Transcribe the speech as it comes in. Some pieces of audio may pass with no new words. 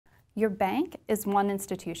Your bank is one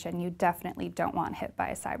institution you definitely don't want hit by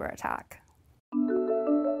a cyber attack.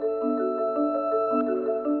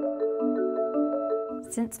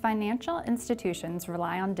 Since financial institutions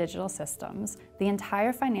rely on digital systems, the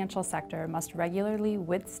entire financial sector must regularly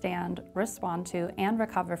withstand, respond to, and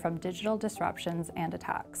recover from digital disruptions and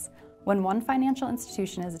attacks. When one financial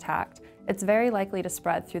institution is attacked, it's very likely to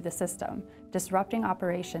spread through the system, disrupting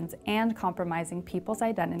operations and compromising people's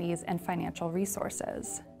identities and financial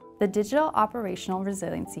resources. The Digital Operational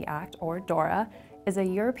Resiliency Act, or DORA, is a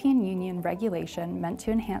European Union regulation meant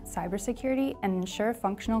to enhance cybersecurity and ensure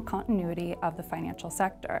functional continuity of the financial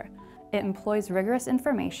sector. It employs rigorous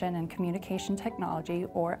information and communication technology,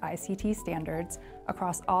 or ICT standards,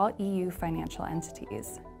 across all EU financial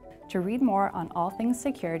entities. To read more on all things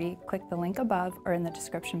security, click the link above or in the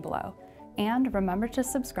description below. And remember to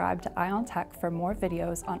subscribe to Eye on Tech for more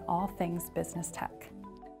videos on all things business tech.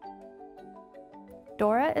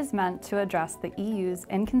 DORA is meant to address the EU's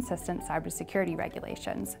inconsistent cybersecurity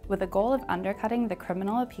regulations with a goal of undercutting the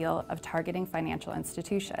criminal appeal of targeting financial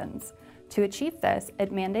institutions. To achieve this,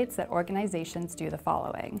 it mandates that organizations do the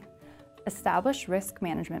following: establish risk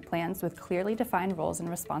management plans with clearly defined roles and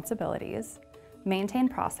responsibilities, maintain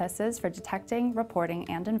processes for detecting, reporting,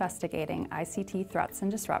 and investigating ICT threats and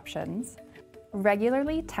disruptions,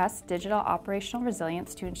 regularly test digital operational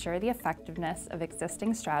resilience to ensure the effectiveness of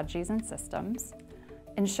existing strategies and systems,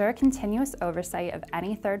 ensure continuous oversight of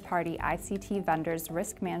any third-party ICT vendors'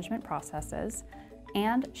 risk management processes,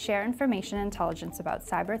 and share information and intelligence about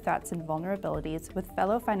cyber threats and vulnerabilities with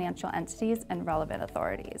fellow financial entities and relevant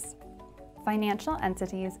authorities. Financial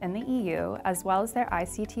entities in the EU, as well as their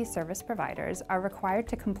ICT service providers, are required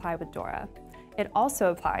to comply with DORA. It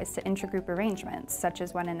also applies to intragroup arrangements, such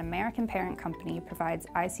as when an American parent company provides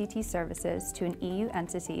ICT services to an EU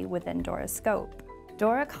entity within DORA's scope.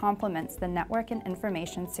 DORA complements the Network and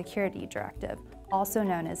Information Security Directive, also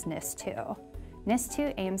known as NIS2.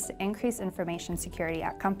 NIS2 aims to increase information security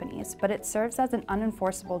at companies, but it serves as an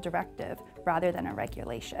unenforceable directive rather than a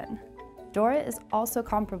regulation. DORA is also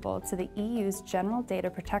comparable to the EU's General Data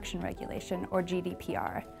Protection Regulation, or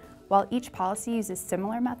GDPR. While each policy uses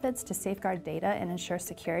similar methods to safeguard data and ensure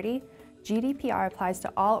security, GDPR applies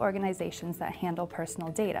to all organizations that handle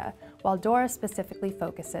personal data, while DORA specifically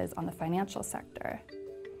focuses on the financial sector.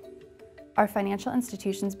 Are financial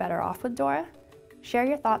institutions better off with DORA? Share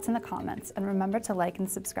your thoughts in the comments and remember to like and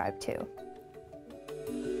subscribe too.